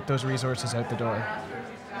pathways to get those resources out the door?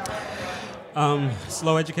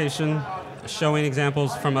 Slow education, showing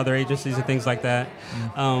examples from other agencies and things like that.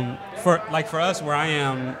 For us, where I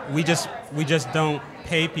am, we just don't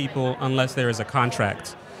pay people unless there is a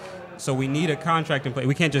contract. So we need a contract in place.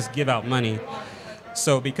 We can't just give out money.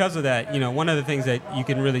 So because of that, one of the things that you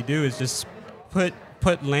can really do is just put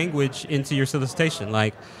language into your solicitation,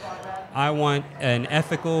 like, I want an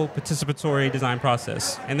ethical participatory design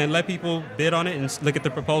process, and then let people bid on it and look at the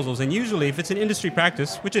proposals. And usually, if it's an industry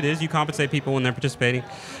practice, which it is, you compensate people when they're participating,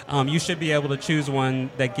 you should be able to choose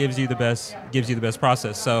one that gives you the best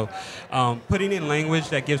process. So putting in language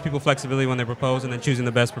that gives people flexibility when they propose, and then choosing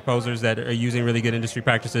the best proposers that are using really good industry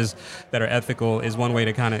practices that are ethical is one way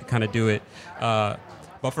to kind of do it.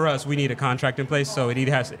 But for us, we need a contract in place, so it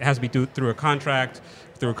either has to be through a contract,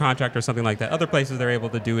 through a contract or something like that. Other places, they're able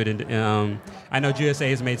to do it. I know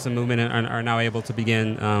GSA has made some movement and are now able to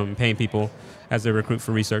begin paying people as they recruit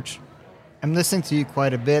for research. I'm listening to you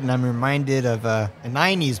quite a bit, and I'm reminded of a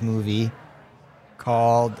 90s movie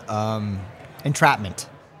called Entrapment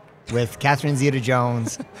with Catherine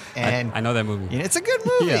Zeta-Jones. And I know that movie. it's a good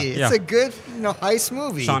movie. Yeah. It's a good heist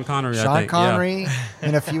movie. Sean Connery, I Sean think, Connery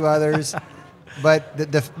and a few others. But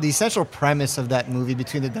the essential premise of that movie,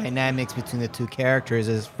 between the dynamics between the two characters,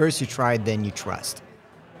 is first you try, then you trust.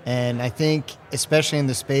 And I think, especially in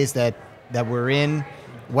the space that we're in,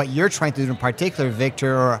 what you're trying to do in particular,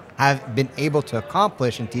 Victor, or have been able to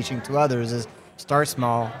accomplish in teaching to others, is start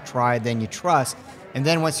small, try, then you trust. And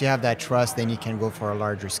then once you have that trust, then you can go for a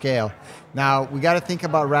larger scale. Now, we got to think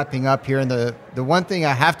about wrapping up here. And the one thing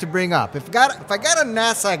I have to bring up, if I got a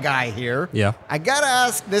NASA guy here, Yeah. I got to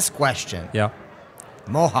ask this question. Yeah.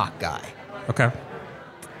 Mohawk guy. Okay.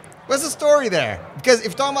 What's the story there? Because if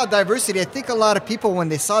you're talking about diversity, I think a lot of people, when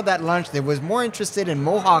they saw that launch, they was more interested in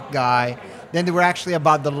Mohawk guy than they were actually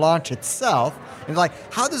about the launch itself. And like,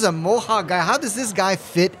 how does a Mohawk guy, how does this guy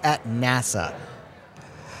fit at NASA?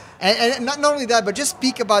 And not only that, but just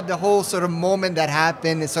speak about the whole sort of moment that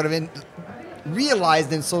happened and sort of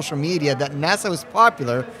realized in social media that NASA was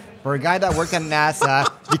popular for a guy that worked at NASA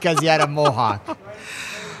because he had a Mohawk.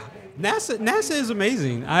 NASA is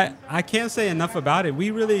amazing. I can't say enough about it.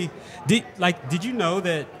 We really did you know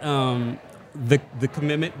that the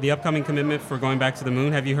commitment, the upcoming commitment for going back to the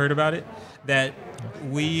moon, have you heard about it? That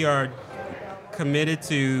we are committed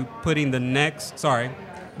to putting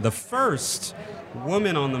the first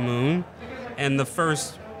woman on the moon and the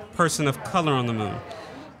first person of color on the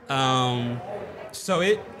moon. So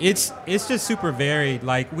it's just super varied.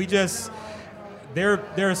 Like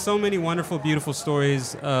there are so many wonderful, beautiful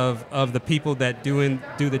stories of the people that do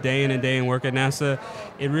the day in and day and work at NASA.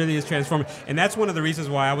 It really is transformative. And that's one of the reasons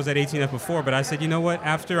why I was at 18F before, but I said, you know what,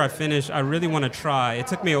 after I finish, I really want to try. It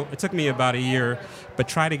took me about a year, but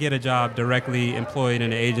try to get a job directly employed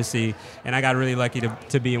in an agency, and I got really lucky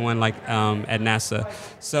to be in one like at NASA.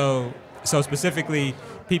 So specifically,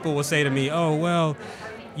 people will say to me, oh, well,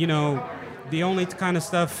 the only kind of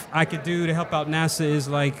stuff I could do to help out NASA is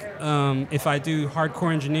like if I do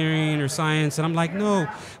hardcore engineering or science. And I'm like, no,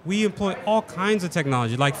 we employ all kinds of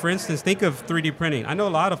technology. Like, for instance, think of 3D printing. I know a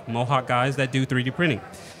lot of Mohawk guys that do 3D printing,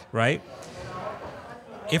 right?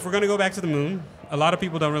 If we're going to go back to the moon, a lot of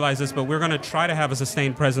people don't realize this, but we're going to try to have a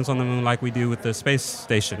sustained presence on the moon like we do with the space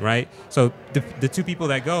station, right? So the two people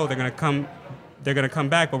that go, they're going to come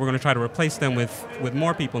back, but we're going to try to replace them with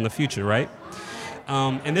more people in the future, right?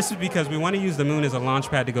 And this is because we want to use the moon as a launch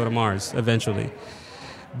pad to go to Mars eventually.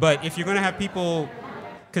 But if you're going to have people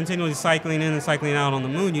continually cycling in and cycling out on the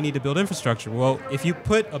moon, you need to build infrastructure. Well, if you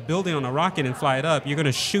put a building on a rocket and fly it up, you're going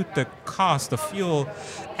to shoot the cost of fuel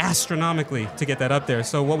astronomically to get that up there.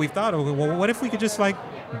 So what we've thought of, well, what if we could just like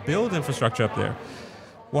build infrastructure up there?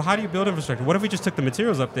 Well, how do you build infrastructure? What if we just took the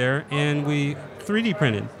materials up there and we 3D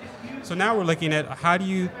printed? So now we're looking at how do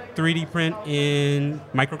you 3D print in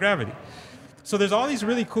microgravity? So there's all these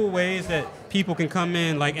really cool ways that people can come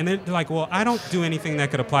in, and they're like, well, I don't do anything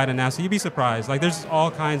that could apply to NASA. You'd be surprised. Like, there's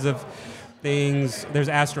all kinds of things. There's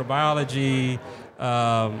astrobiology.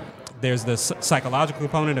 There's the psychological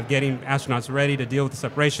component of getting astronauts ready to deal with the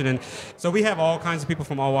separation. And so we have all kinds of people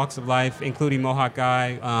from all walks of life, including Mohawk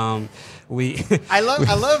Guy. I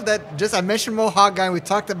love that. Just I mentioned Mohawk Guy. We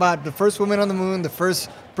talked about the first woman on the moon, the first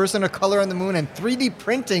person of color on the moon, and 3D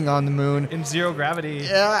printing on the moon in zero gravity.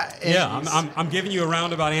 Yeah, I'm giving you a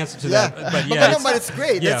roundabout answer to that. But it's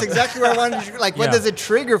great. That's exactly what I wanted to. Like, what does it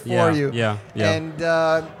trigger for you? Yeah. And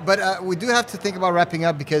but we do have to think about wrapping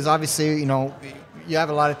up because obviously, you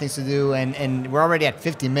have a lot of things to do, and we're already at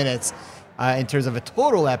 50 minutes in terms of a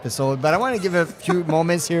total episode. But I want to give a few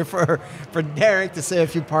moments here for Derek to say a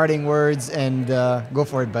few parting words, and go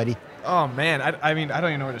for it, buddy. Oh, man. I mean, I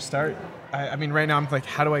don't even know where to start. I mean, right now I'm like,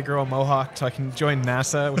 how do I grow a mohawk so I can join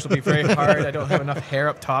NASA, which will be very hard. I don't have enough hair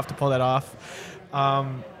up top to pull that off.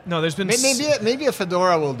 No, there's been maybe a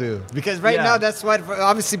fedora will do, because now that's what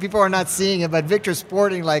obviously people are not seeing it, but Victor's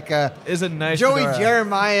sporting like a nice Joey fedora.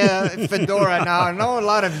 Jeremiah fedora. Now I know a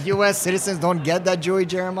lot of U.S. citizens don't get that Joey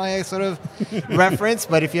Jeremiah sort of reference,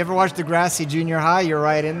 but if you ever watched Degrassi Junior High, you're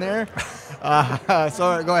right in there.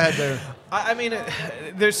 So go ahead there. I mean,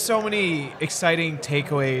 there's so many exciting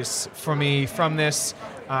takeaways for me from this.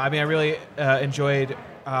 I mean, I really enjoyed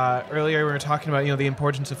earlier we were talking about the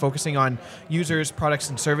importance of focusing on users, products,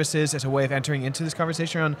 and services as a way of entering into this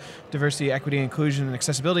conversation around diversity, equity, inclusion, and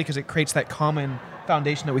accessibility, because it creates that common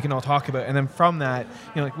foundation that we can all talk about. And then from that,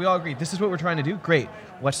 like we all agree, this is what we're trying to do. Great.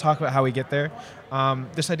 Let's talk about how we get there.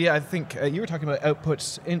 This idea, I think you were talking about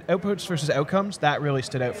outputs versus outcomes. That really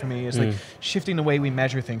stood out for me. Is like shifting the way we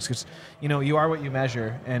measure things, because you are what you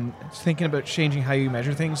measure, and thinking about changing how you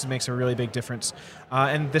measure things makes a really big difference.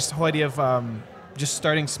 And this whole idea of just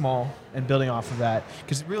starting small and building off of that,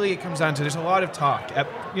 because really it comes down to, there's a lot of talk at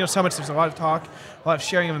summits. There's a lot of talk, a lot of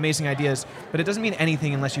sharing of amazing ideas, but it doesn't mean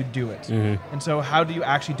anything unless you do it. And so how do you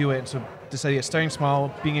actually do it? And so this idea of starting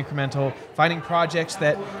small, being incremental, finding projects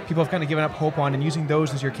that people have kind of given up hope on, and using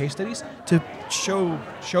those as your case studies to show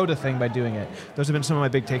the thing by doing it. Those have been some of my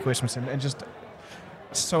big takeaways from Sim, and just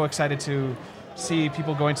so excited to see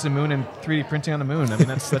people going to the moon and 3D printing on the moon. I mean,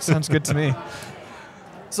 that sounds good to me.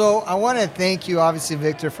 So I want to thank you, obviously,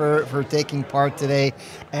 Victor, for taking part today.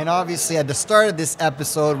 And obviously, at the start of this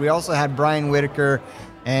episode, we also had Brian Whitaker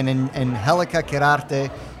and Angelica Quirarte.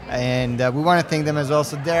 And we want to thank them as well.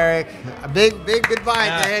 So, Derek, a big goodbye.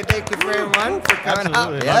 Yeah. Thank you for everyone for coming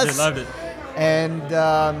out. Yes. Loved it. And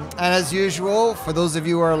as usual, for those of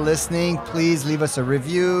you who are listening, please leave us a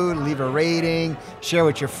review, leave a rating, share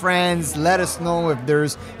with your friends. Let us know if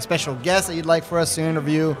there's a special guest that you'd like for us to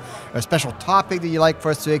interview, or a special topic that you'd like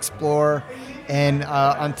for us to explore. And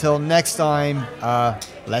until next time,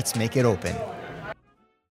 let's make it open.